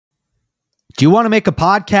Do you want to make a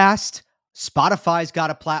podcast? Spotify's got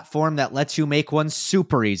a platform that lets you make one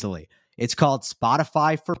super easily. It's called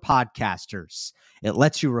Spotify for Podcasters. It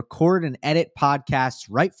lets you record and edit podcasts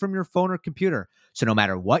right from your phone or computer. So no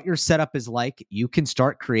matter what your setup is like, you can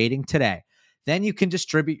start creating today. Then you can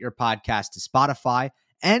distribute your podcast to Spotify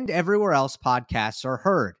and everywhere else podcasts are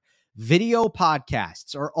heard. Video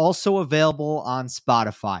podcasts are also available on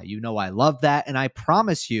Spotify. You know I love that, and I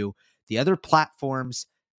promise you the other platforms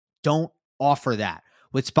don't offer that.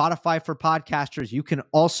 With Spotify for Podcasters, you can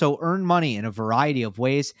also earn money in a variety of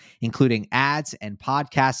ways, including ads and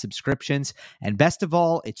podcast subscriptions. And best of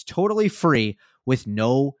all, it's totally free with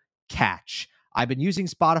no catch. I've been using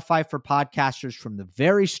Spotify for Podcasters from the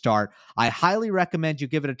very start. I highly recommend you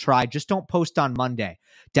give it a try. Just don't post on Monday.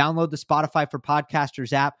 Download the Spotify for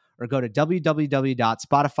Podcasters app or go to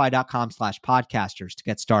www.spotify.com/podcasters to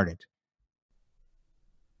get started.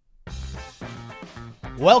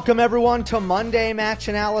 Welcome, everyone, to Monday Match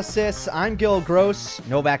Analysis. I'm Gil Gross.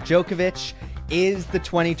 Novak Djokovic is the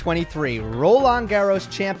 2023 Roland Garros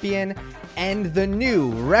champion and the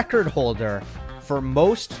new record holder for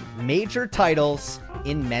most major titles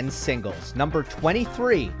in men's singles. Number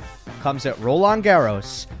 23 comes at Roland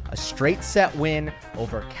Garros, a straight set win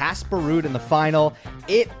over Casper Ruud in the final.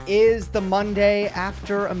 It is the Monday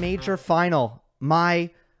after a major final.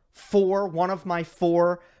 One of my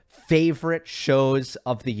four favorite shows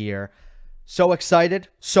of the year. So excited,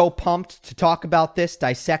 so pumped to talk about this,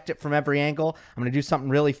 dissect it from every angle. I'm going to do something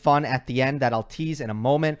really fun at the end that I'll tease in a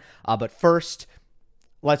moment. But first,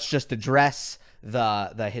 let's just address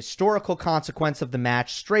the historical consequence of the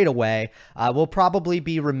match straight away. We'll probably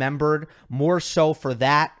be remembered more so for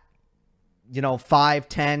that, 5,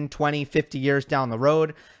 10, 20, 50 years down the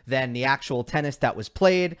road than the actual tennis that was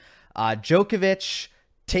played. Djokovic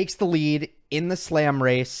takes the lead in the slam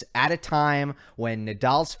race at a time when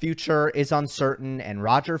Nadal's future is uncertain and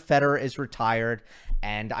Roger Federer is retired.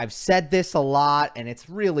 And I've said this a lot, and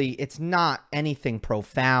it's not anything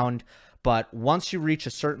profound, but once you reach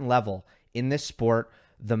a certain level in this sport,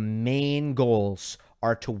 the main goals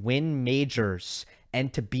are to win majors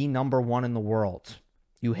and to be number one in the world.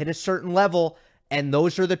 You hit a certain level, and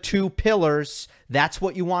those are the two pillars. That's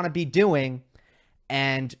what you want to be doing.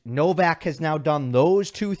 And Novak has now done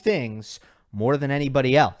those two things more than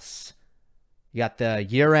anybody else. You got the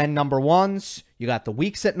year-end number ones. You got the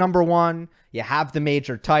weeks at number one. You have the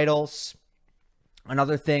major titles.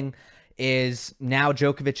 Another thing is now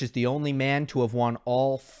Djokovic is the only man to have won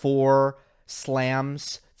all four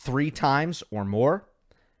slams 3 times or more.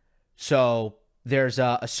 So there's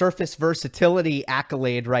a surface versatility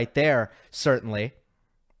accolade right there, certainly.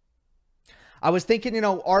 I was thinking,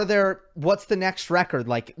 what's the next record?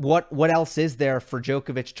 Like, what else is there for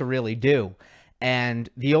Djokovic to really do? And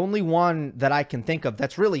the only one that I can think of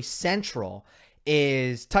that's really central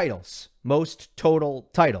is titles, most total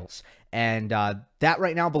titles. And that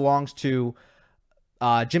right now belongs to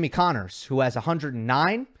Jimmy Connors, who has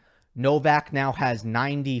 109. Novak now has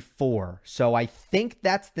 94. So I think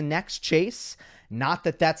that's the next chase. Not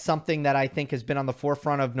that that's something that I think has been on the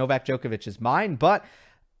forefront of Novak Djokovic's mind, but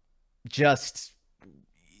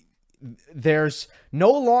there's no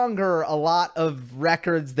longer a lot of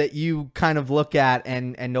records that you kind of look at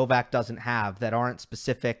and Novak doesn't have that aren't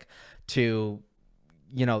specific to,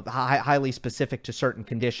 highly specific to certain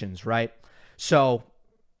conditions, right? So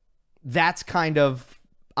that's kind of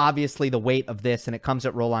obviously the weight of this, and it comes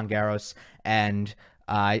at Roland Garros. And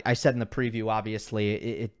I said in the preview,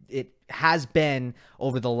 obviously, it has been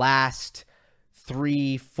over the last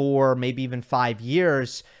 3, 4, maybe even 5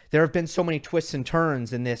 years. There have been so many twists and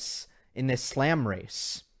turns in this slam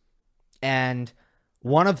race. And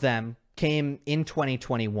one of them came in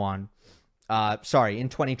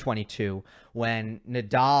 2022 when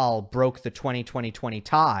Nadal broke the 2020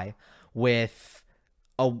 tie with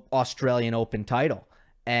an Australian Open title.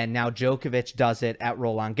 And now Djokovic does it at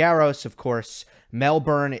Roland Garros. Of course,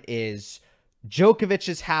 Melbourne is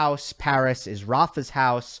Djokovic's house. Paris is Rafa's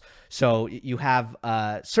house. So you have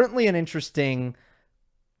certainly an interesting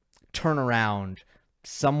turnaround,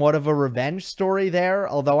 somewhat of a revenge story there,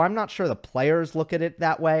 although I'm not sure the players look at it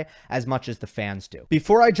that way as much as the fans do.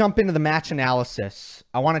 Before I jump into the match analysis,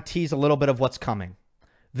 I want to tease a little bit of what's coming.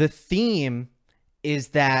 The theme is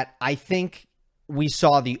that I think we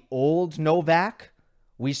saw the old Novak,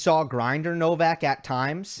 we saw grinder Novak at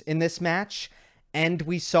times in this match, and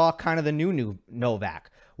we saw kind of the new Novak.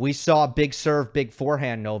 We saw big serve, big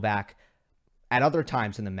forehand Novak at other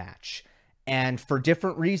times in the match. And for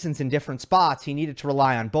different reasons in different spots, he needed to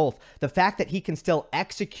rely on both. The fact that he can still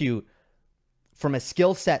execute from a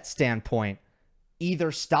skill set standpoint,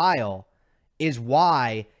 either style, is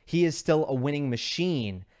why he is still a winning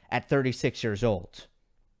machine at 36 years old.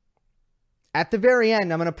 At the very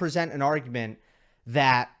end, I'm going to present an argument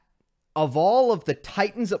that of all of the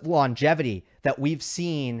titans of longevity that we've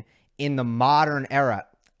seen in the modern era,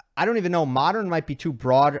 I don't even know, modern might be too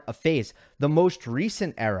broad a phrase, the most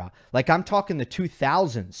recent era, like I'm talking the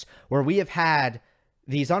 2000s, where we have had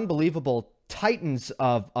these unbelievable titans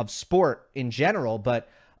of sport in general, but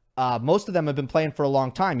most of them have been playing for a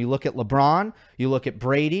long time. You look at LeBron, you look at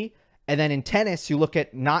Brady, and then in tennis, you look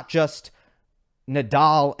at not just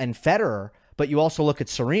Nadal and Federer, but you also look at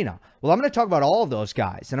Serena. Well, I'm going to talk about all of those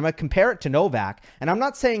guys, and I'm going to compare it to Novak. And I'm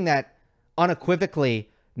not saying that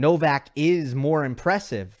unequivocally Novak is more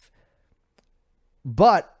impressive,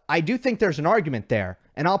 but I do think there's an argument there,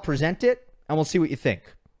 and I'll present it, and we'll see what you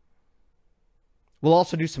think. We'll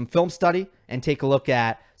also do some film study and take a look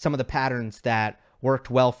at some of the patterns that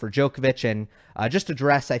worked well for Djokovic and just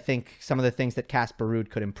address, I think, some of the things that Casper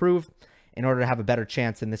Ruud could improve in order to have a better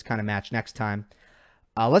chance in this kind of match next time.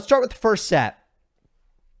 Let's start with the first set.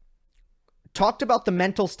 Talked about the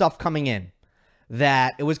mental stuff coming in,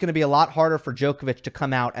 that it was going to be a lot harder for Djokovic to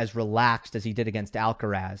come out as relaxed as he did against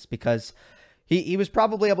Alcaraz, because he was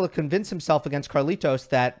probably able to convince himself against Carlitos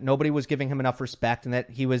that nobody was giving him enough respect and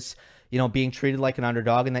that he was, being treated like an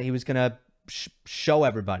underdog and that he was going to show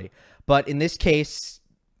everybody. But in this case,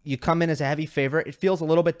 you come in as a heavy favorite. It feels a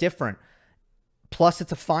little bit different. Plus,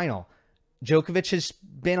 it's a final. Djokovic has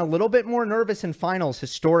been a little bit more nervous in finals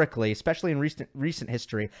historically, especially in recent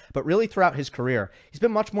history, but really throughout his career. He's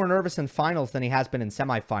been much more nervous in finals than he has been in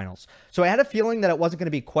semifinals. So I had a feeling that it wasn't going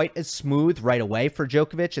to be quite as smooth right away for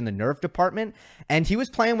Djokovic in the nerve department, and he was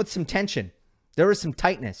playing with some tension. There was some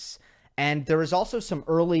tightness, and there was also some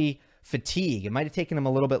early fatigue. It might have taken him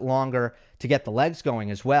a little bit longer to get the legs going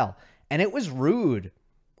as well. And it was Ruud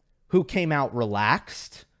who came out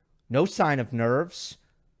relaxed, no sign of nerves,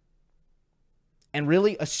 and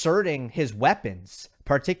really asserting his weapons,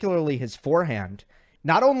 particularly his forehand.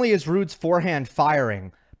 Not only is Ruud's forehand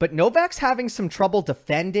firing, but Novak's having some trouble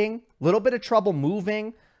defending, a little bit of trouble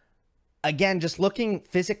moving. Again, just looking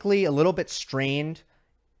physically a little bit strained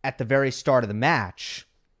at the very start of the match.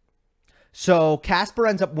 So Casper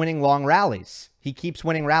ends up winning long rallies. He keeps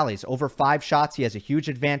winning rallies. Over 5 shots, he has a huge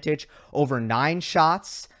advantage. Over 9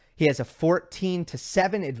 shots, he has a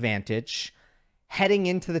 14-7 advantage heading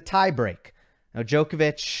into the tiebreak. Now,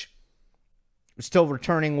 Djokovic was still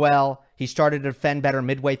returning well. He started to defend better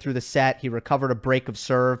midway through the set. He recovered a break of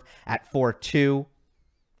serve at 4-2,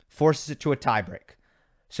 forces it to a tiebreak.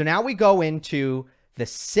 So now we go into the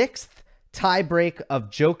 6th tiebreak of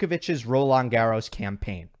Djokovic's Roland Garros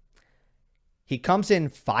campaign. He comes in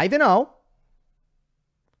 5-0,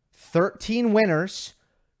 13 winners,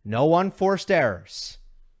 no unforced errors.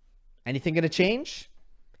 Anything going to change?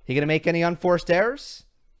 He going to make any unforced errors?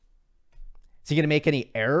 Is he going to make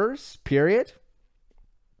any errors, period?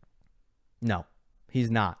 No,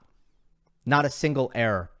 he's not. Not a single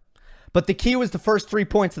error. But the key was the first 3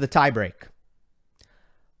 points of the tiebreak.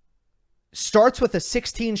 Starts with a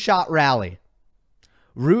 16-shot rally.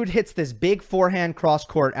 Ruud hits this big forehand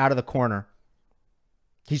cross-court out of the corner.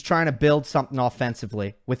 He's trying to build something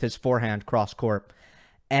offensively with his forehand cross-court.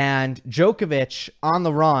 And Djokovic, on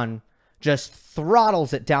the run, just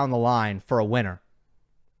throttles it down the line for a winner.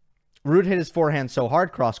 Ruud hit his forehand so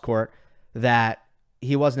hard cross-court that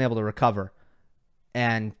he wasn't able to recover.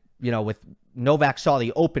 And, with Novak saw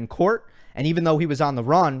the open court, and even though he was on the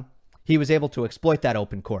run, he was able to exploit that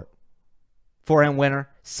open court. Forehand winner,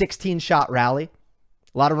 16-shot rally.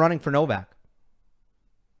 A lot of running for Novak.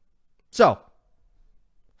 So,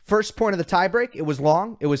 first point of the tiebreak, it was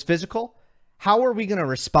long, it was physical. How are we going to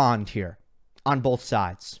respond here on both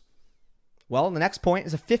sides? Well, the next point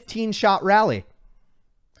is a 15-shot rally.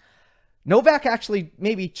 Novak actually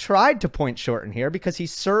maybe tried to point shorten here because he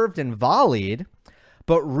served and volleyed,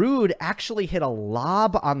 but Ruud actually hit a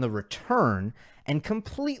lob on the return and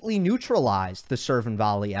completely neutralized the serve and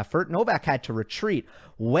volley effort. Novak had to retreat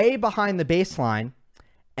way behind the baseline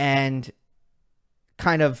and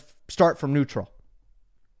kind of start from neutral.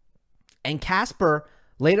 And Casper,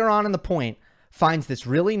 later on in the point, finds this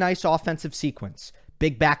really nice offensive sequence.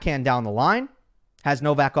 Big backhand down the line, has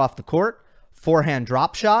Novak off the court, forehand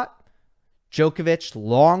drop shot, Djokovic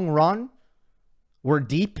long run. We're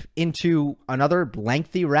deep into another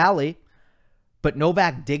lengthy rally, but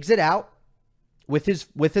Novak digs it out with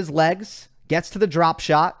his legs, gets to the drop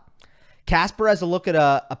shot. Casper has a look at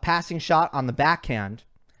a passing shot on the backhand,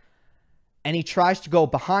 and he tries to go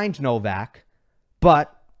behind Novak,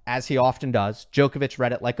 but as he often does, Djokovic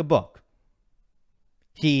read it like a book.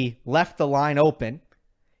 He left the line open.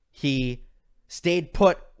 He stayed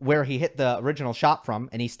put where he hit the original shot from,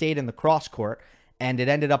 and he stayed in the cross court, and it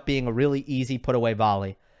ended up being a really easy put away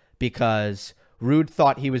volley because Ruud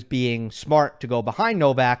thought he was being smart to go behind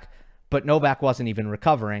Novak, but Novak wasn't even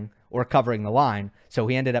recovering or covering the line, so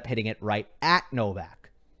he ended up hitting it right at Novak.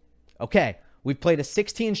 Okay, we've played a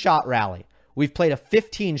 16-shot rally. We've played a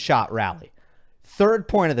 15-shot rally. Third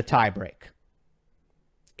point of the tiebreak.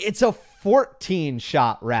 It's a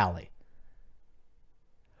 14-shot rally.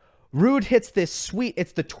 Ruud hits this sweet,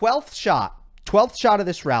 it's the 12th shot of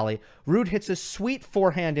this rally. Ruud hits a sweet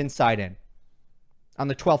forehand inside in on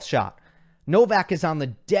the 12th shot. Novak is on the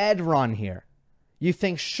dead run here. You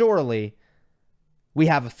think surely we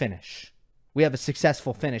have a finish. We have a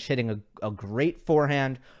successful finish, hitting a great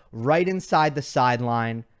forehand right inside the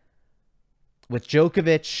sideline with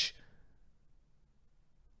Djokovic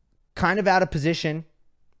kind of out of position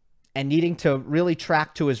and needing to really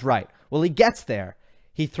track to his right. Well, he gets there.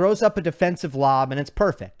 He throws up a defensive lob, and it's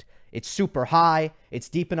perfect. It's super high. It's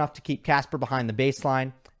deep enough to keep Casper behind the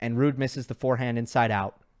baseline, and Ruud misses the forehand inside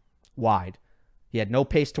out, wide. He had no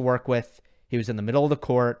pace to work with. He was in the middle of the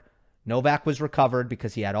court. Novak was recovered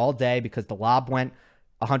because he had all day because the lob went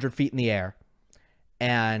 100 feet in the air.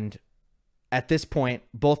 And at this point,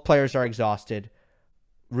 both players are exhausted.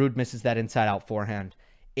 Ruud misses that inside-out forehand.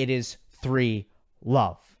 It is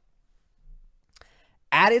 3-love.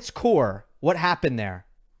 At its core, what happened there?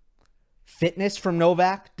 Fitness from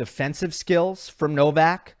Novak, defensive skills from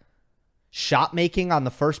Novak, shot making on the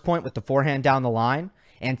first point with the forehand down the line,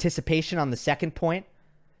 anticipation on the second point,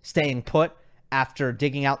 staying put after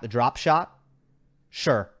digging out the drop shot.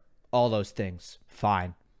 Sure, all those things,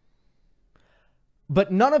 fine.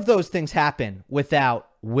 But none of those things happen without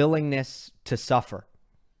willingness to suffer.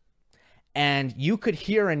 And you could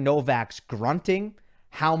hear in Novak's grunting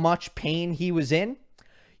how much pain he was in.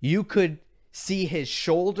 You could see his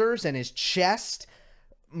shoulders and his chest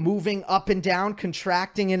moving up and down,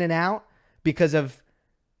 contracting in and out because of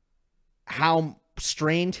how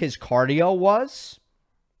strained his cardio was.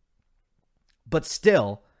 But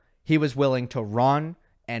still, he was willing to run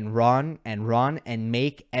and run and run and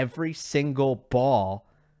make every single ball,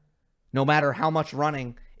 no matter how much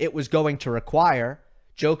running it was going to require.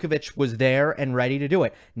 Djokovic was there and ready to do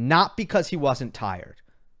it. Not because he wasn't tired.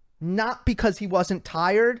 Not because he wasn't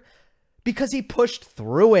tired, because he pushed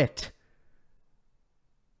through it.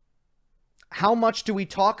 How much do we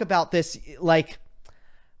talk about this, like,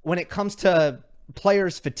 when it comes to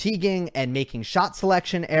players fatiguing and making shot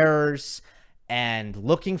selection errors and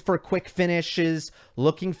looking for quick finishes,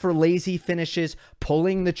 looking for lazy finishes,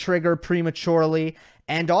 pulling the trigger prematurely,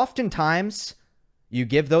 and oftentimes you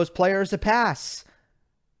give those players a pass.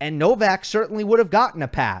 And Novak certainly would have gotten a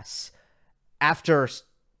pass after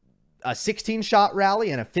a 16-shot rally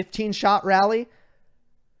and a 15-shot rally.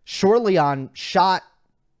 Surely on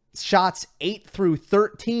shots 8 through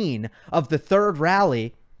 13 of the third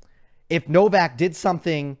rally, if Novak did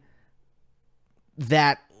something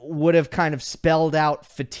that would have kind of spelled out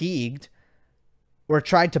fatigued or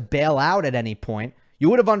tried to bail out at any point, you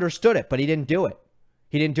would have understood it, but he didn't do it.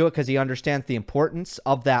 He didn't do it because he understands the importance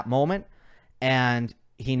of that moment, and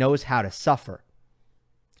he knows how to suffer.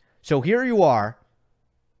 So here you are,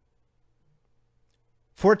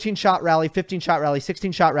 14-shot rally, 15-shot rally,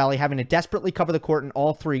 16-shot rally, having to desperately cover the court in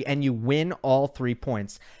all three, and you win all 3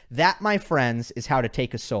 points. That, my friends, is how to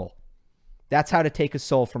take a soul. That's how to take a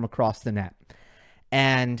soul from across the net.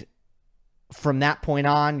 And from that point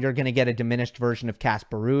on, you're going to get a diminished version of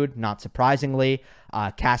Casper Ruud, not surprisingly.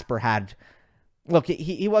 Casper had... Look,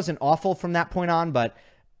 he wasn't awful from that point on, but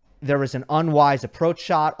there was an unwise approach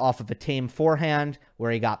shot off of a tame forehand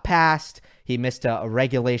where he got passed. He missed a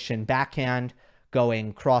regulation backhand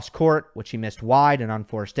going cross court, which he missed wide, an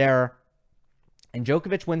unforced error. And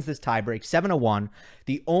Djokovic wins this tiebreak 7-1.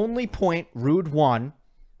 The only point Ruud won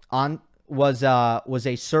on was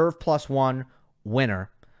a serve +1 winner,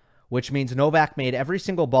 which means Novak made every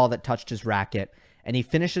single ball that touched his racket, and he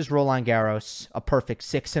finishes Roland Garros a perfect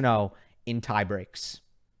 6-0 in tiebreaks.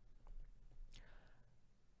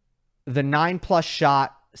 The 9+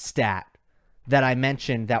 shot stat that I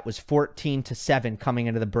mentioned that was 14-7 coming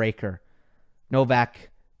into the breaker,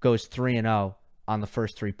 Novak goes 3-0 on the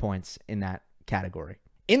first 3 points in that category.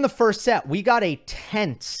 In the first set, we got a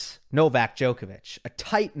tense Novak Djokovic, a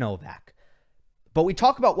tight Novak. But we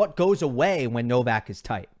talk about what goes away when Novak is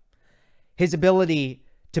tight. His ability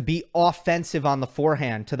to be offensive on the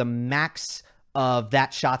forehand to the max of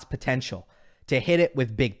that shot's potential, to hit it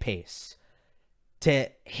with big pace, to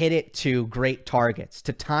hit it to great targets,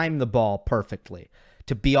 to time the ball perfectly,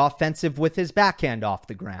 to be offensive with his backhand off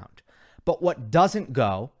the ground. But what doesn't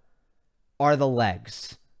go are the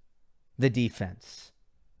legs, the defense.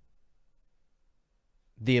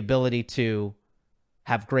 the ability to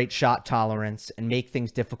have great shot tolerance and make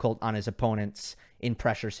things difficult on his opponents in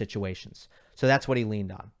pressure situations. So that's what he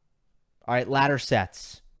leaned on. All right, ladder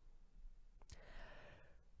sets.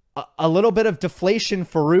 A little bit of deflation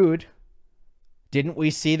for Ruud. Didn't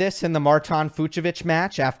we see this in the Martin-Fucsovics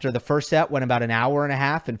match after the first set went about an hour and a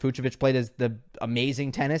half and Fucsovics played the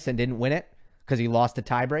amazing tennis and didn't win it because he lost a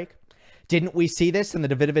tiebreak? Didn't we see this in the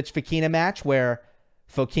Davidovich-Fokina match where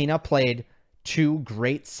Fokina played 2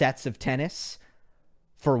 great sets of tennis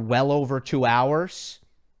for well over 2 hours,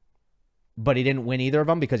 but he didn't win either of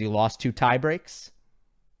them because he lost 2 tiebreaks?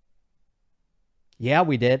 Yeah,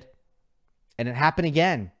 we did. And it happened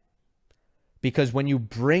again. Because when you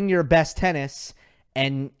bring your best tennis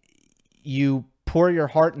and you pour your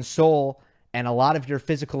heart and soul and a lot of your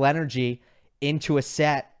physical energy into a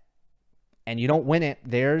set and you don't win it,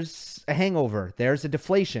 there's a hangover. There's a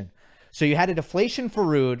deflation. So you had a deflation for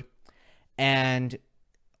Ruud and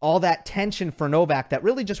all that tension for Novak that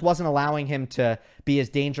really just wasn't allowing him to be as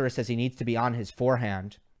dangerous as he needs to be on his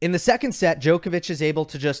forehand. In the second set, Djokovic is able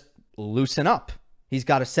to just loosen up. He's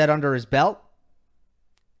got a set under his belt.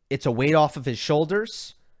 It's a weight off of his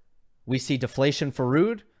shoulders. We see deflation for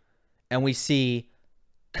Ruud, and we see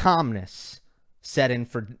calmness set in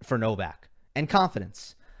for Novak and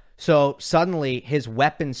confidence. So suddenly his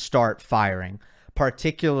weapons start firing,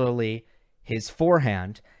 particularly his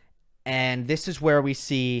forehand. And this is where we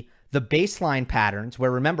see the baseline patterns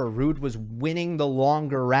where, remember, Ruud was winning the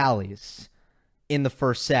longer rallies in the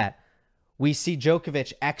first set. We see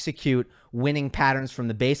Djokovic execute winning patterns from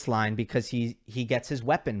the baseline because he gets his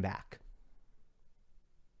weapon back.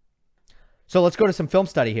 So let's go to some film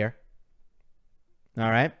study here. All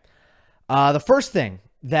right. The first thing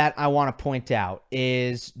that I want to point out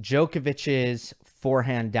is Djokovic's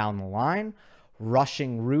forehand down the line,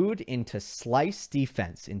 rushing Ruud into slice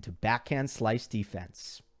defense, into backhand slice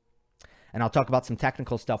defense. And I'll talk about some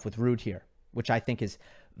technical stuff with Ruud here, which I think is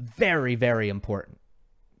very, very important.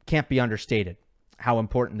 Can't be understated how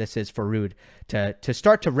important this is for Ruud to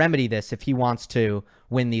start to remedy this if he wants to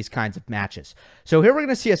win these kinds of matches. So here we're going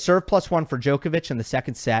to see a serve +1 for Djokovic in the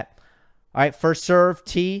second set. All right, first serve,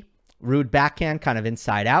 T, Ruud backhand, kind of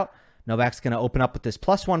inside out. Novak's going to open up with this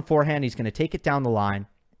 +1 forehand. He's going to take it down the line.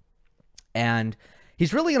 And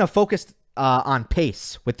he's really going to focus on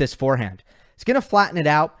pace with this forehand. He's going to flatten it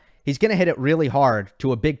out. He's going to hit it really hard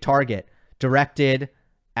to a big target directed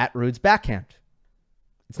at Ruud's backhand.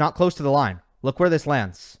 It's not close to the line. Look where this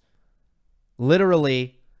lands.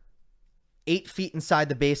 Literally 8 feet inside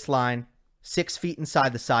the baseline, 6 feet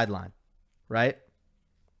inside the sideline, right?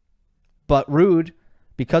 But Ruud,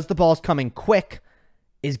 because the ball's coming quick,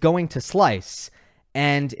 is going to slice.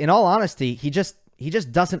 And in all honesty, he just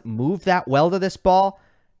doesn't move that well to this ball.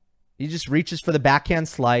 He just reaches for the backhand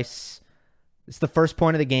slice. It's the first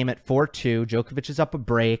point of the game at 4-2. Djokovic is up a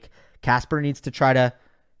break. Casper needs to try to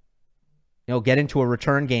get into a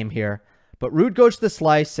return game here. But Ruud goes to the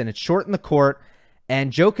slice, and it's short in the court.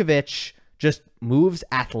 And Djokovic just moves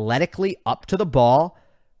athletically up to the ball,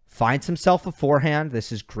 finds himself a forehand.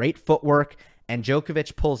 This is great footwork. And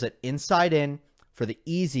Djokovic pulls it inside in for the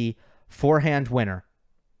easy forehand winner.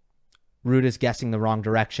 Ruud is guessing the wrong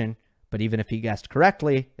direction. But even if he guessed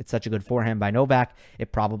correctly, it's such a good forehand by Novak,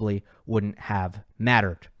 it probably wouldn't have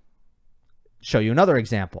mattered. Show you another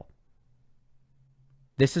example.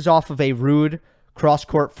 This is off of a Ruud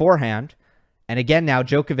cross-court forehand. And again now,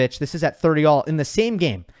 Djokovic, this is at 30-all in the same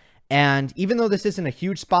game. And even though this isn't a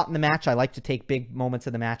huge spot in the match, I like to take big moments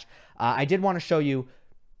of the match. I did want to show you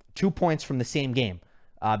 2 points from the same game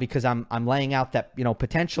because I'm laying out that,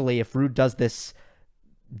 potentially if Ruud does this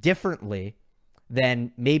differently,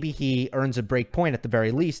 then maybe he earns a break point at the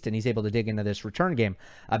very least and he's able to dig into this return game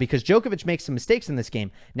because Djokovic makes some mistakes in this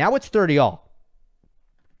game. Now it's 30-all.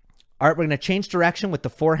 All right, we're going to change direction with the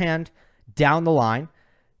forehand down the line.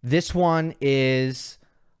 This one is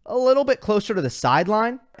a little bit closer to the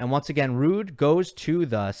sideline. And once again, Ruud goes to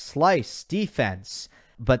the slice defense.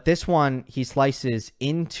 But this one, he slices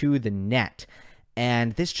into the net.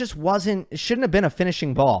 And this just it shouldn't have been a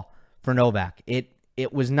finishing ball for Novak.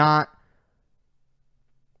 It was not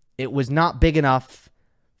big enough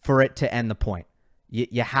for it to end the point.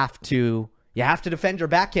 You have to defend your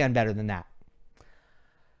backhand better than that.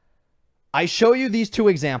 I show you these 2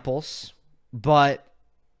 examples, but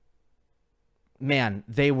man,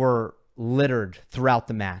 they were littered throughout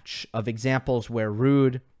the match of examples where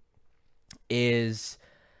Ruud is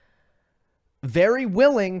very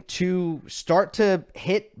willing to start to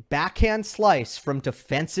hit backhand slice from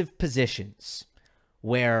defensive positions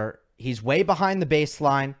where he's way behind the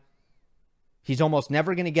baseline. He's almost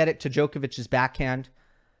never going to get it to Djokovic's backhand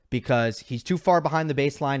because he's too far behind the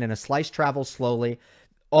baseline and a slice travels slowly.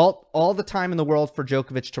 All the time in the world for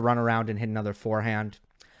Djokovic to run around and hit another forehand.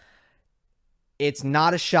 It's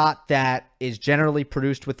not a shot that is generally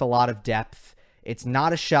produced with a lot of depth. It's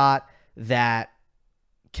not a shot that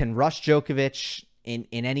can rush Djokovic in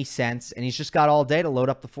any sense, and he's just got all day to load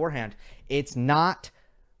up the forehand. It's not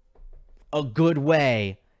a good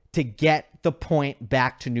way to get the point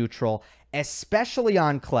back to neutral, especially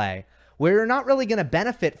on clay, where you're not really going to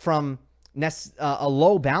benefit from a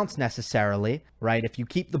low bounce necessarily, right? If you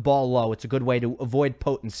keep the ball low, it's a good way to avoid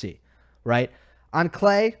potency, right? On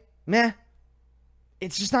clay, meh,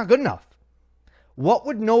 it's just not good enough. What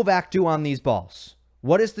would Novak do on these balls?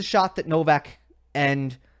 What is the shot that Novak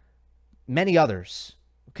and many others,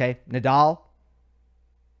 okay, Nadal,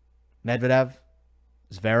 Medvedev,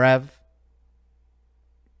 Zverev,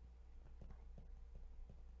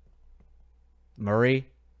 Murray,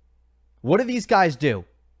 what do these guys do?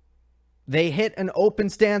 They hit an open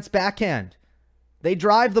stance backhand. They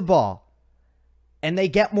drive the ball, and they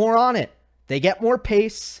get more on it. They get more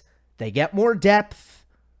pace. They get more depth.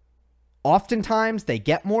 Oftentimes, they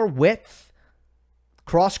get more width.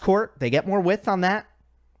 Cross court, they get more width on that.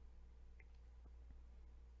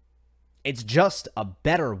 It's just a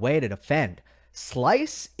better way to defend.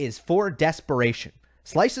 Slice is for desperation.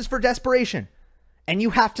 Slice is for desperation. And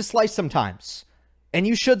you have to slice sometimes. And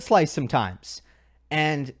you should slice sometimes.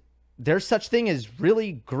 And there's such thing as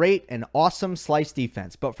really great and awesome slice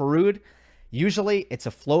defense. But for Ruud, usually it's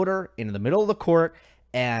a floater into the middle of the court.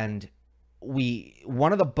 And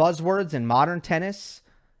one of the buzzwords in modern tennis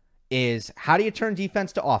is, how do you turn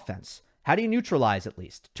defense to offense? How do you neutralize, at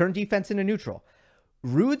least? Turn defense into neutral.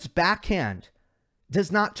 Ruud's backhand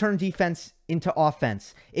does not turn defense into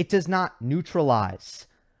offense. It does not neutralize.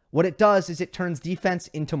 What it does is it turns defense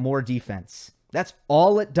into more defense. That's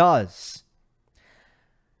all it does.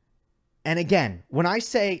 And again, when I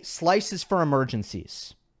say slices for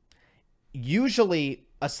emergencies, usually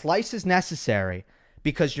a slice is necessary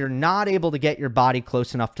because you're not able to get your body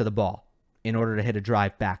close enough to the ball in order to hit a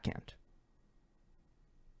drive backhand.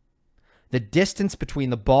 The distance between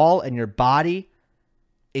the ball and your body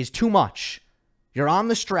is too much. You're on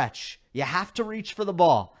the stretch. You have to reach for the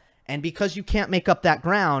ball. And because you can't make up that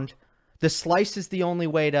ground, the slice is the only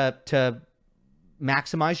way to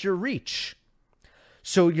maximize your reach.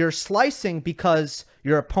 So you're slicing because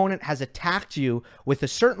your opponent has attacked you with a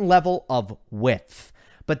certain level of width.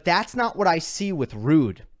 But that's not what I see with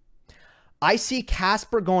Ruud. I see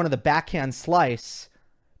Casper going to the backhand slice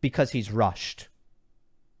because he's rushed.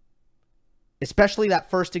 Especially that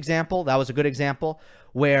first example. That was a good example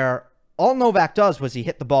where all Novak does was he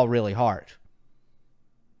hit the ball really hard.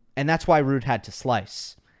 And that's why Ruud had to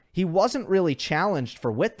slice. He wasn't really challenged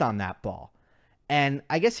for width on that ball. And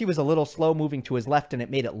I guess he was a little slow moving to his left, and it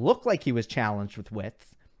made it look like he was challenged with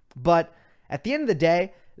width. But at the end of the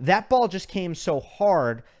day, that ball just came so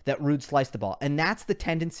hard that Ruud sliced the ball. And that's the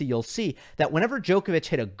tendency you'll see, that whenever Djokovic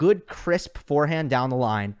hit a good, crisp forehand down the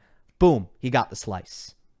line, boom, he got the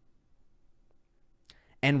slice.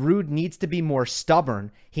 And Ruud needs to be more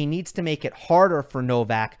stubborn. He needs to make it harder for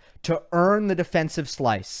Novak to earn the defensive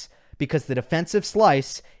slice, because the defensive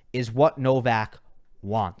slice is what Novak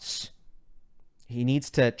wants. He needs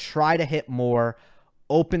to try to hit more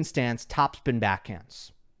open stance, topspin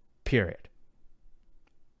backhands, period.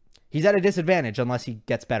 He's at a disadvantage unless he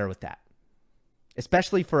gets better with that,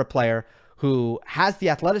 especially for a player who has the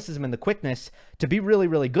athleticism and the quickness to be really,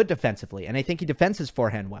 really good defensively. And I think he defends his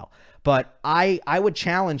forehand well. But I would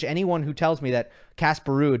challenge anyone who tells me that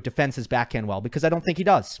Casper Ruud defends his backhand well, because I don't think he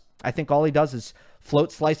does. I think all he does is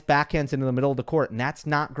float slice backhands into the middle of the court, and that's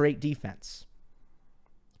not great defense.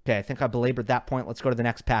 Okay, I think I belabored that point. Let's go to the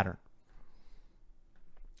next pattern.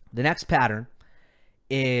 The next pattern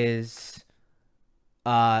is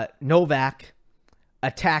Novak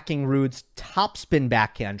attacking Ruud's topspin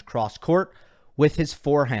backhand cross court with his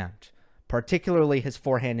forehand, particularly his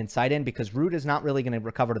forehand inside in, because Ruud is not really going to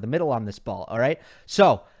recover to the middle on this ball. All right.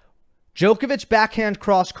 So Djokovic backhand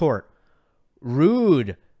cross court,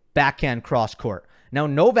 Ruud backhand cross court. Now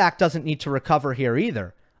Novak doesn't need to recover here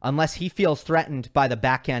either, unless he feels threatened by the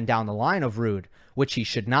backhand down the line of Ruud, which he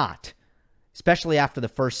should not. Especially after the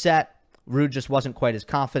first set, Ruud just wasn't quite as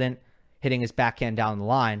confident hitting his backhand down the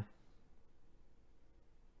line.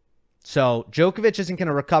 So Djokovic isn't going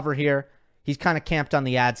to recover here. He's kind of camped on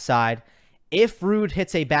the ad side. If Ruud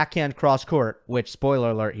hits a backhand cross court, which, spoiler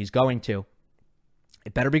alert, he's going to,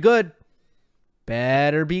 it better be good.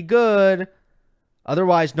 Better be good.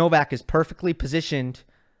 Otherwise, Novak is perfectly positioned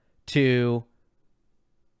to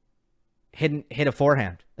hit a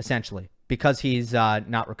forehand, essentially, because he's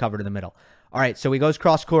not recovered in the middle. All right, so he goes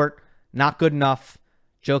cross court, not good enough.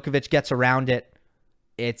 Djokovic gets around it.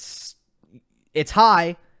 It's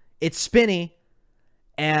high, it's spinny,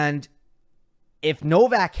 and if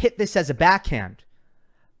Novak hit this as a backhand,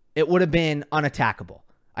 it would have been unattackable.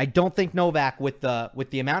 I don't think Novak, with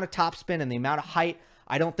the amount of topspin and the amount of height,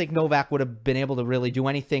 I don't think Novak would have been able to really do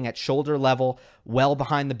anything at shoulder level, well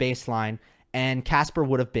behind the baseline, and Casper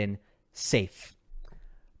would have been safe.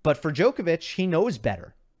 But for Djokovic, he knows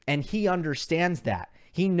better, and he understands that.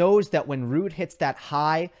 He knows that when Ruud hits that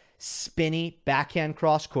high, spinny backhand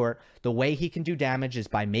cross court, the way he can do damage is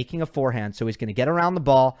by making a forehand. So he's going to get around the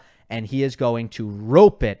ball, and he is going to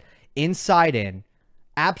rope it inside in.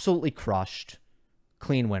 Absolutely crushed.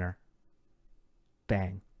 Clean winner.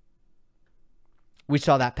 Bang. We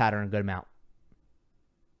saw that pattern a good amount.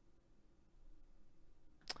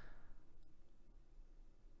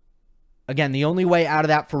 Again, the only way out of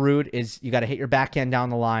that for Ruud is you got to hit your backhand down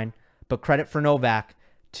the line. But credit for Novak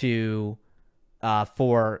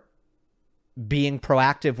for being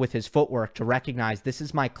proactive with his footwork to recognize this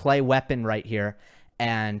is my clay weapon right here,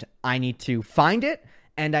 and I need to find it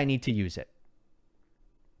and I need to use it.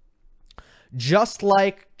 Just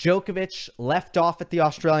like Djokovic left off at the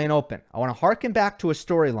Australian Open. I want to harken back to a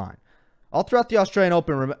storyline. All throughout the Australian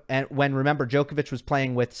Open, when, remember, Djokovic was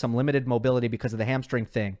playing with some limited mobility because of the hamstring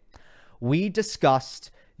thing, we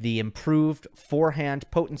discussed the improved forehand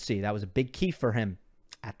potency. That was a big key for him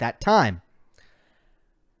at that time.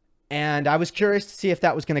 And I was curious to see if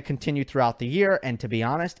that was going to continue throughout the year. And to be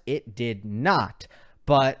honest, it did not.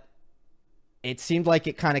 But it seemed like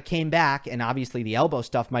it kind of came back, and obviously the elbow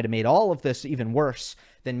stuff might have made all of this even worse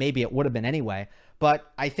than maybe it would have been anyway.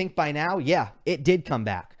 But I think by now, yeah, it did come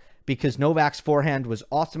back because Novak's forehand was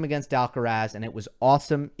awesome against Alcaraz, and it was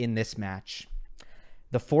awesome in this match.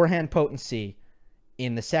 The forehand potency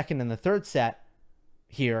in the second and the third set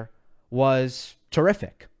here was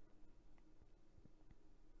terrific.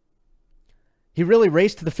 He really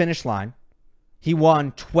raced to the finish line. He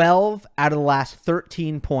won 12 out of the last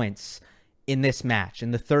 13 points in this match,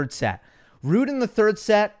 in the third set. Ruud in the third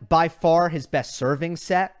set, by far his best serving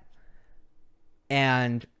set.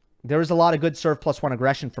 And there was a lot of good serve plus one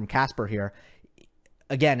aggression from Casper here.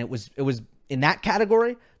 Again, it was in that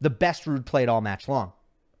category, the best Ruud played all match long.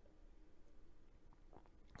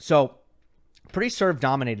 So, pretty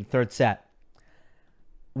serve-dominated third set.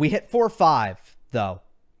 We hit 4-5, though.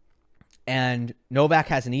 And Novak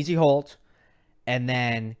has an easy hold. And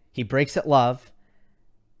then he breaks at love.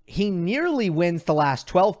 He nearly wins the last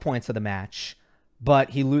 12 points of the match, but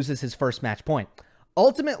he loses his first match point.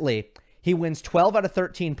 Ultimately, he wins 12 out of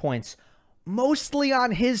 13 points, mostly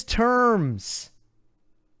on his terms.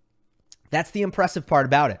 That's the impressive part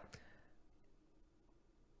about it.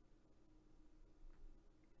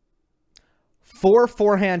 4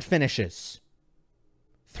 forehand finishes,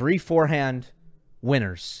 3 forehand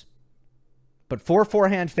winners, but 4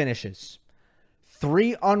 forehand finishes,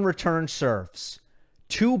 3 unreturned serves,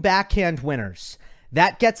 2 backhand winners.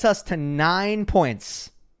 That gets us to 9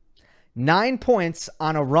 points. 9 points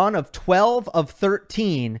on a run of 12 of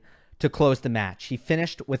 13 to close the match. He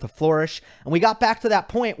finished with a flourish. And we got back to that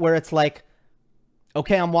point where it's like,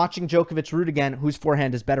 okay, I'm watching Djokovic Ruud again. Whose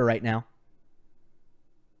forehand is better right now?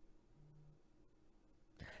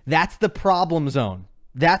 That's the problem zone.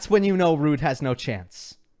 That's when you know Ruud has no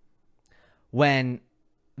chance. When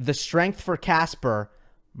the strength for Casper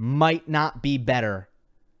might not be better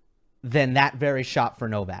than that very shot for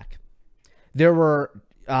Novak. There were,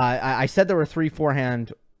 I said there were 4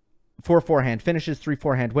 forehand finishes, 3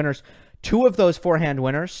 forehand winners. 2 of those forehand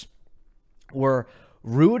winners were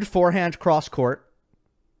Ruud forehand cross court,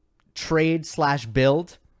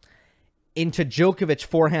 trade/build, into Djokovic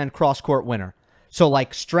forehand cross court winner. So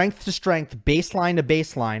like strength to strength, baseline to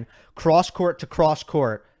baseline, cross court to cross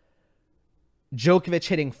court, Djokovic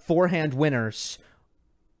hitting forehand winners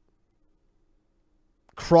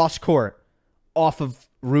cross court off of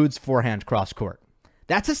Ruud's forehand cross court.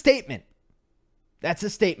 That's a statement. That's a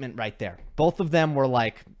statement right there. Both of them were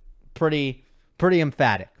like pretty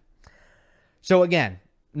emphatic. So again,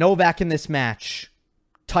 Novak in this match,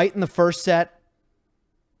 tight in the first set,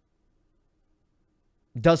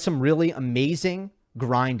 does some really amazing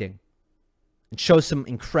grinding and shows some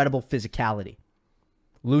incredible physicality.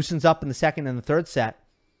 Loosens up in the second and the third set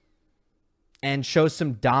and shows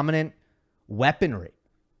some dominant weaponry.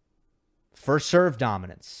 First serve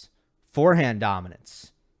dominance, forehand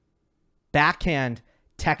dominance, backhand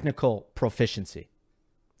technical proficiency.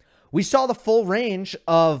 We saw the full range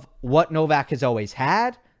of what Novak has always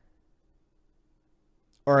had,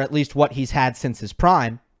 or at least what he's had since his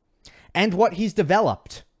prime, and what he's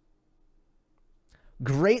developed.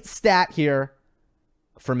 Great stat here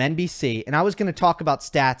from NBC. And I was going to talk about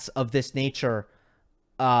stats of this nature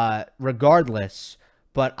regardless,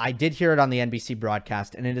 but I did hear it on the NBC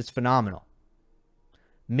broadcast, and it is phenomenal.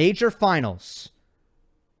 Major finals.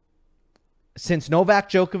 Since Novak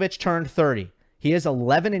Djokovic turned 30, he is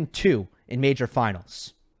 11-2 in major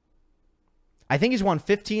finals. I think he's won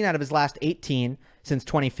 15 out of his last 18 since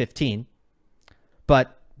 2015.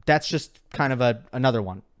 But that's just kind of another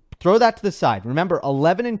one. Throw that to the side. Remember,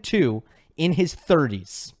 11-2 in his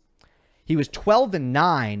 30s. He was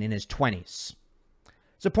 12-9 in his 20s.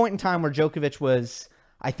 It's a point in time where Djokovic was,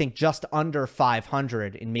 I think, just under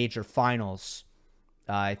 500 in major finals.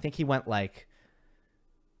 I think he won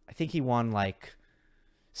like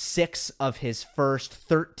 6 of his first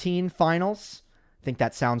 13 finals. I think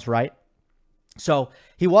that sounds right. So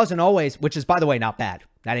he wasn't always, which is, by the way, not bad.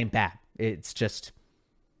 That ain't bad. It's just,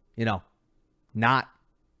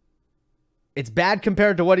 it's bad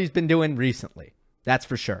compared to what he's been doing recently. That's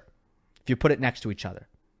for sure. If you put it next to each other.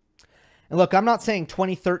 And look, I'm not saying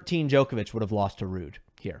 2013 Djokovic would have lost to Ruud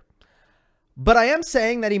here. But I am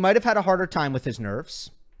saying that he might have had a harder time with his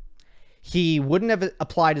nerves. He wouldn't have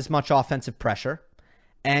applied as much offensive pressure.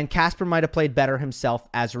 And Casper might have played better himself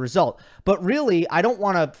as a result. But really, I don't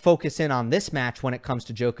want to focus in on this match when it comes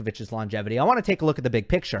to Djokovic's longevity. I want to take a look at the big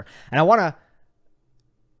picture. And I want to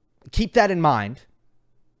keep that in mind,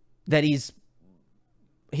 that he's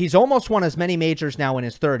almost won as many majors now in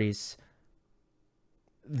his 30s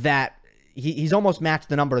that he's almost matched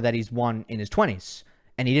the number that he's won in his 20s.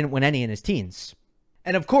 And he didn't win any in his teens.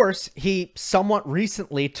 And of course, he somewhat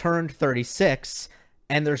recently turned 36,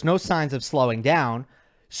 and there's no signs of slowing down.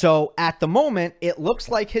 So at the moment, it looks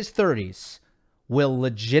like his 30s will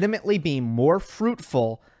legitimately be more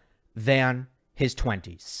fruitful than his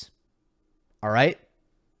 20s. All right?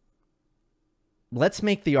 Let's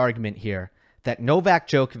make the argument here that Novak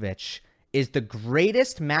Djokovic is the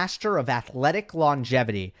greatest master of athletic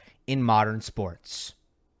longevity in modern sports.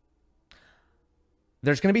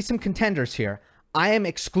 There's going to be some contenders here. I am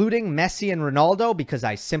excluding Messi and Ronaldo because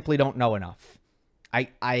I simply don't know enough.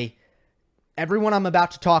 Everyone I'm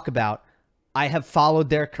about to talk about, I have followed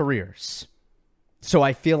their careers. So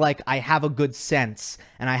I feel like I have a good sense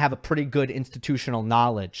and I have a pretty good institutional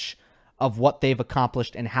knowledge of what they've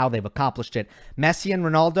accomplished and how they've accomplished it. Messi and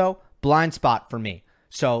Ronaldo, blind spot for me.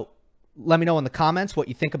 So let me know in the comments what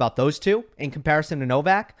you think about those two in comparison to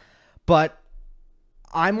Novak. But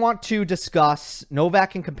I want to discuss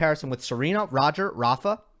Novak in comparison with Serena, Roger,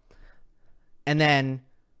 Rafa, and then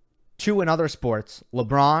two in other sports,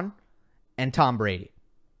 LeBron and Tom Brady,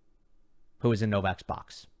 who is in Novak's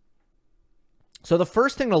box. So the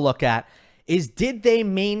first thing to look at is, did they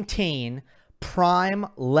maintain prime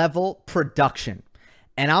level production?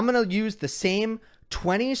 And I'm going to use the same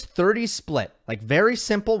 20s, 30s split. Like, very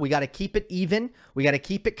simple. We got to keep it even. We got to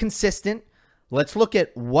keep it consistent. Let's look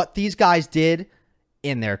at what these guys did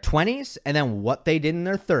in their 20s and then what they did in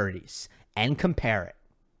their 30s and compare it.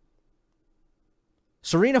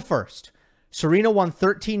 Serena first. Serena won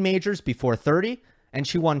 13 majors before 30, and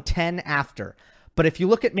she won 10 after. But if you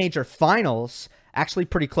look at major finals, actually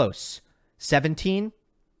pretty close. 17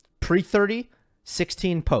 pre-30,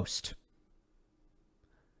 16 post.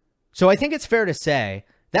 So I think it's fair to say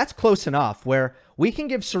that's close enough where we can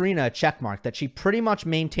give Serena a check mark that she pretty much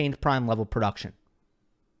maintained prime level production.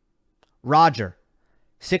 Roger,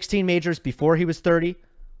 16 majors before he was 30,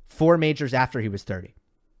 4 majors after he was 30.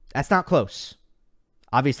 That's not close.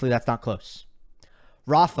 Obviously, that's not close.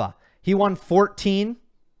 Rafa, he won 14,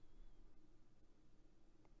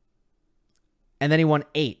 and then he won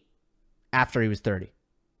 8 after he was 30.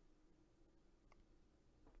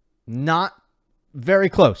 Not very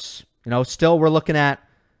close. Still we're looking at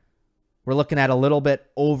a little bit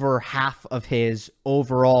over half of his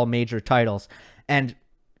overall major titles. And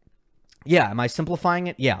yeah, am I simplifying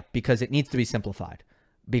it? Yeah, because it needs to be simplified.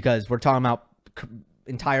 Because we're talking about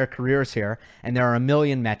entire careers here, and there are a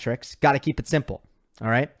million metrics. Got to keep it simple. All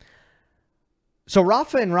right. So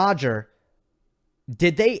Rafa and Roger,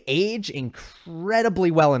 did they age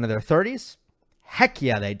incredibly well into their 30s? Heck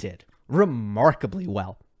yeah, they did. Remarkably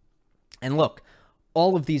well. And look,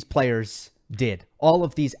 all of these players did. All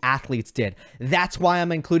of these athletes did. That's why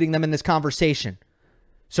I'm including them in this conversation.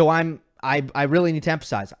 So I really need to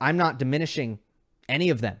emphasize, I'm not diminishing any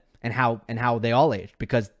of them and how they all aged,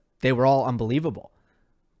 because they were all unbelievable.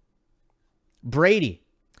 Brady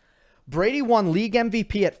won league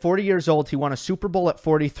MVP at 40 years old. He won a Super Bowl at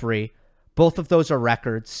 43. Both of those are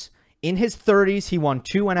records. In his 30s, he won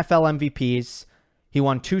 2 NFL MVPs. He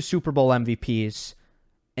won 2 Super Bowl MVPs.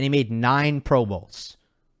 And he made 9 Pro Bowls.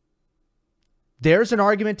 There's an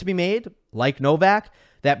argument to be made, like Novak,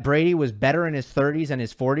 that Brady was better in his 30s and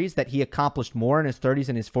his 40s, that he accomplished more in his 30s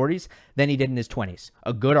and his 40s than he did in his 20s.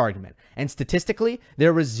 A good argument. And statistically,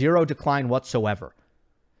 there was zero decline whatsoever.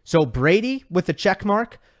 So Brady with the check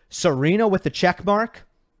mark, Serena with the check mark.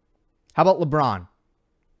 How about LeBron?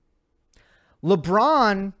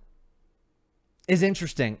 LeBron is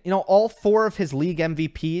interesting. You know, all 4 of his league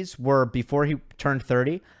MVPs were before he turned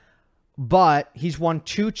 30, but he's won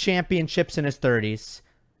 2 championships in his 30s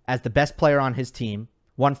as the best player on his team,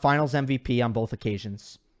 won finals MVP on both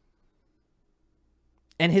occasions.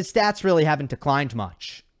 And his stats really haven't declined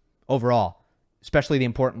much overall, especially the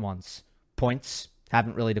important ones. Points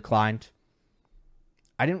haven't really declined.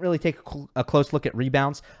 I didn't really take a close look at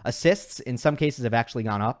rebounds. Assists, in some cases, have actually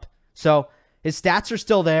gone up. So his stats are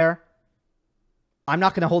still there. I'm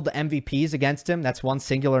not going to hold the MVPs against him. That's one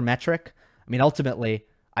singular metric. I mean, ultimately,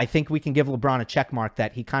 I think we can give LeBron a check mark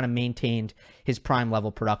that he kind of maintained his prime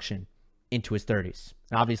level production into his 30s.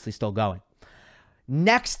 And obviously still going.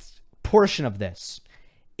 Next portion of this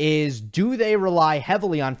is, do they rely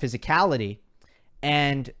heavily on physicality,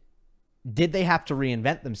 and did they have to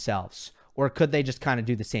reinvent themselves, or could they just kind of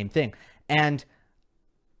do the same thing? And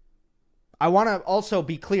I want to also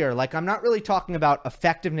be clear, like, I'm not really talking about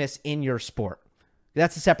effectiveness in your sport.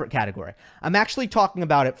 That's a separate category. I'm actually talking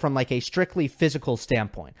about it from like a strictly physical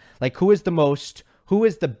standpoint. Like, who is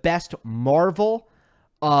the best marvel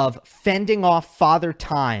of fending off Father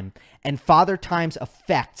Time and Father Time's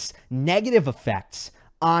effects, negative effects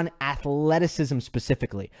on athleticism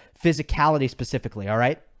specifically, physicality specifically, all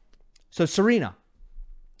right? So Serena,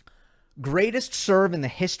 greatest serve in the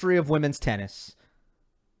history of women's tennis,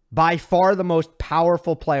 by far the most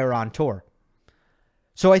powerful player on tour.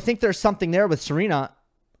 So I think there's something there with Serena,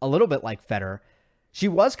 a little bit like Federer. She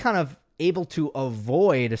was kind of able to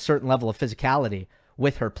avoid a certain level of physicality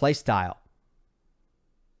with her play style.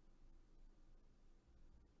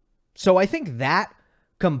 So I think that,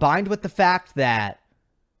 combined with the fact that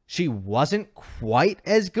she wasn't quite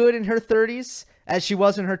as good in her 30s as she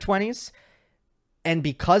was in her 20s, and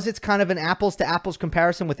because it's kind of an apples to apples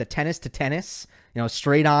comparison with a tennis to tennis,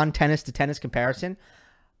 straight on tennis to tennis comparison,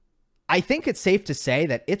 I think it's safe to say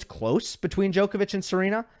that it's close between Djokovic and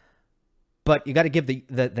Serena, but you got to give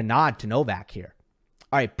the nod to Novak here.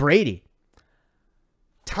 All right, Brady.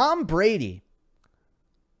 Tom Brady,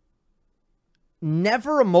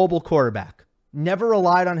 never a mobile quarterback, never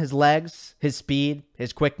relied on his legs, his speed,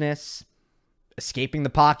 his quickness, escaping the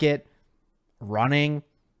pocket, running.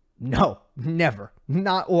 No, never,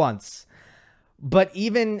 not once. But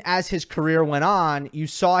even as his career went on, you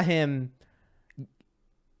saw him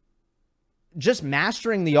just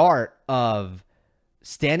mastering the art of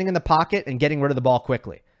standing in the pocket and getting rid of the ball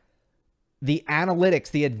quickly. The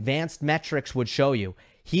analytics, the advanced metrics would show you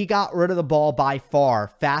he got rid of the ball by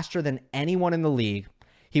far faster than anyone in the league.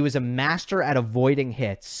 He was a master at avoiding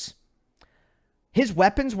hits. His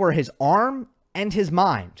weapons were his arm and his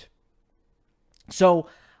mind. So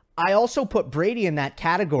I also put Brady in that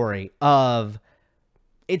category of,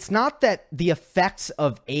 it's not that the effects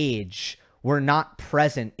of age were not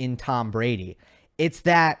present in Tom Brady. It's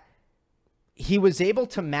that he was able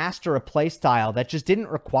to master a play style that just didn't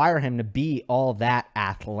require him to be all that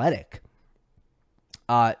athletic.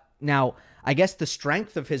 Now, I guess the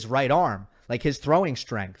strength of his right arm, like his throwing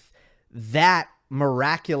strength, that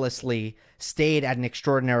miraculously stayed at an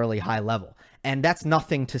extraordinarily high level. And that's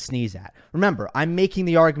nothing to sneeze at. Remember, I'm making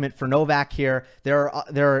the argument for Novak here. There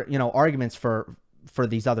are arguments for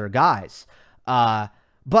these other guys.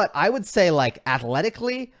 But I would say, like,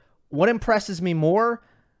 athletically, what impresses me more,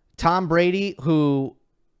 Tom Brady, who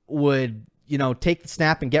would, take the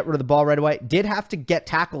snap and get rid of the ball right away, did have to get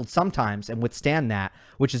tackled sometimes and withstand that,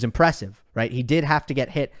 which is impressive, right? He did have to get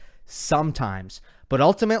hit sometimes. But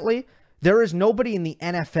ultimately, there is nobody in the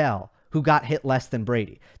NFL who got hit less than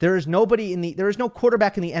Brady. There is no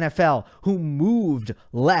quarterback in the NFL who moved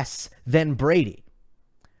less than Brady.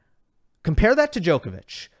 Compare that to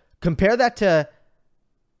Djokovic. Compare that to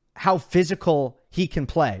how physical he can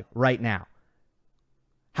play right now.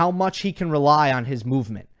 How much he can rely on his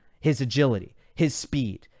movement, his agility, his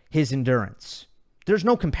speed, his endurance. There's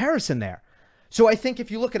no comparison there. So I think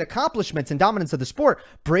if you look at accomplishments and dominance of the sport,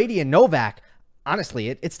 Brady and Novak, honestly,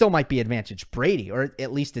 it still might be advantage Brady, or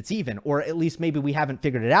at least it's even, or at least maybe we haven't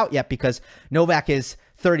figured it out yet because Novak is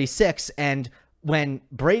 36, and when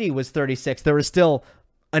Brady was 36, there was still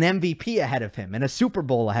an MVP ahead of him and a Super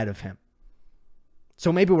Bowl ahead of him.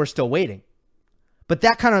 So maybe we're still waiting. But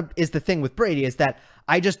that kind of is the thing with Brady, is that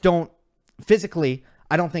I just don't, physically,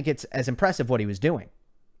 I don't think it's as impressive what he was doing.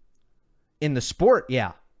 In the sport,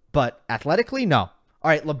 yeah. But athletically, no. All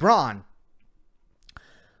right, LeBron.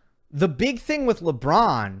 The big thing with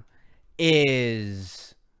LeBron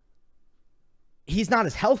is he's not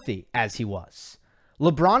as healthy as he was.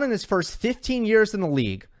 LeBron in his first 15 years in the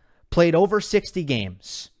league played over 60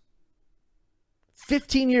 games.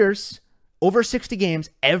 15 years, over 60 games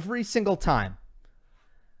every single time.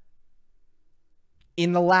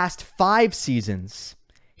 In the last 5 seasons,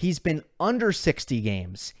 he's been under 60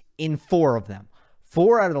 games in 4 of them.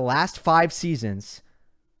 4 out of the last 5 seasons,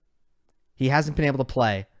 he hasn't been able to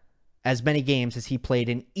play as many games as he played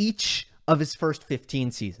in each of his first 15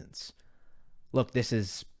 seasons. Look, this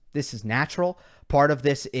is natural. Part of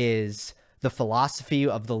this is the philosophy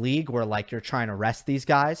of the league where, like, you're trying to rest these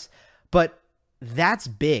guys. But that's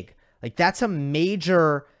big. Like, that's a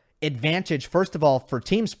major advantage, first of all, for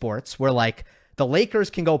team sports where, like, the Lakers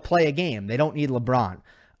can go play a game. They don't need LeBron.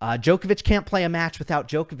 Djokovic can't play a match without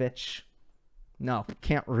Djokovic. No,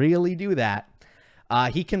 can't really do that.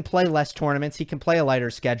 He can play less tournaments. He can play a lighter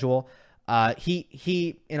schedule.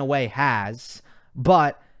 He in a way has,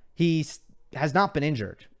 but he has not been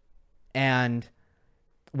injured. And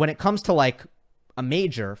when it comes to like a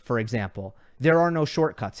major, for example, there are no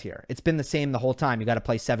shortcuts here. It's been the same the whole time. You got to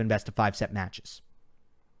play 7 best-of-5 set matches.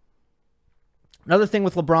 Another thing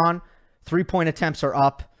with LeBron, 3-point attempts are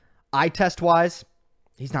up. Eye test-wise,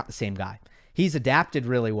 he's not the same guy. He's adapted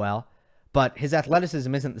really well, but his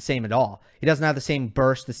athleticism isn't the same at all. He doesn't have the same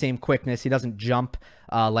burst, the same quickness. He doesn't jump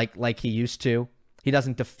like he used to. He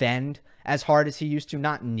doesn't defend as hard as he used to,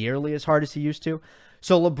 not nearly as hard as he used to.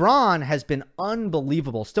 So LeBron has been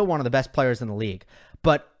unbelievable, still one of the best players in the league.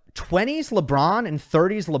 But 20s LeBron and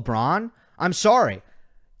 30s LeBron, I'm sorry,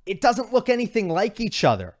 it doesn't look anything like each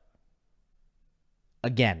other.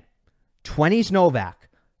 Again, 20s Novak,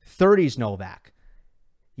 30s Novak.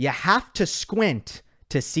 You have to squint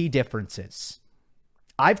to see differences.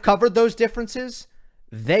 I've covered those differences.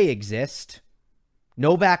 They exist.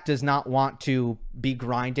 Novak does not want to be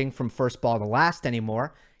grinding from first ball to last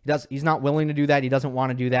anymore. He's not willing to do that. He doesn't want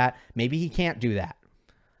to do that. Maybe he can't do that.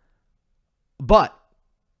 But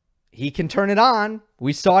he can turn it on.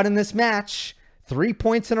 We saw it in this match. 3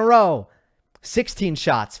 points in a row. 16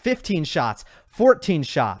 shots, 15 shots, 14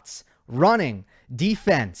 shots. Running,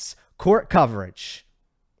 defense, court coverage.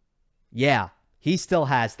 Yeah, he still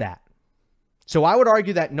has that. So I would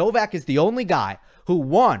argue that Novak is the only guy who,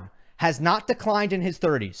 1, has not declined in his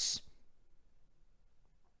 30s,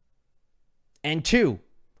 and 2,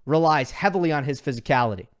 relies heavily on his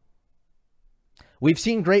physicality. We've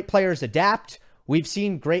seen great players adapt. We've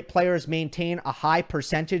seen great players maintain a high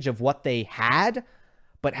percentage of what they had,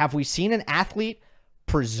 but have we seen an athlete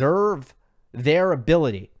preserve their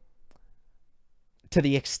ability to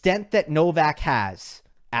the extent that Novak has,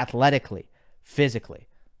 athletically, physically?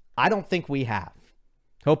 I don't think we have.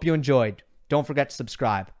 Hope you enjoyed. Don't forget to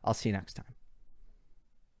subscribe. I'll see you next time.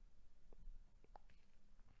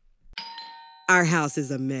 Our house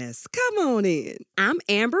is a mess. Come on in. I'm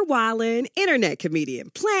Amber Wallen, internet comedian,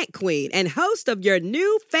 plant queen, and host of your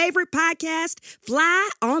new favorite podcast, Fly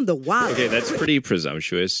on the Wallen. Okay, that's pretty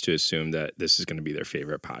presumptuous to assume that this is going to be their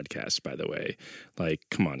favorite podcast, by the way. Like,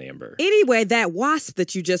 come on, Amber. Anyway, that wasp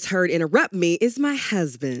that you just heard interrupt me is my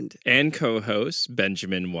husband. And co-host,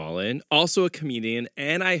 Benjamin Wallen, also a comedian,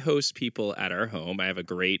 and I host people at our home. I have a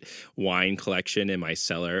great wine collection in my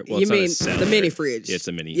cellar. Well, you mean the mini fridge? It's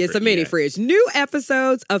a mini fridge. It's a mini fridge. New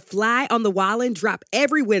episodes of Fly on the Wallen drop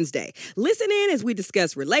every Wednesday. Listen in as we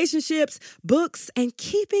discuss relationships, books, and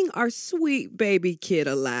keeping our sweet baby kid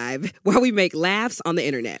alive while we make laughs on the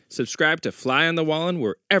internet. Subscribe to Fly on the Wallen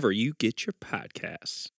wherever you get your podcasts.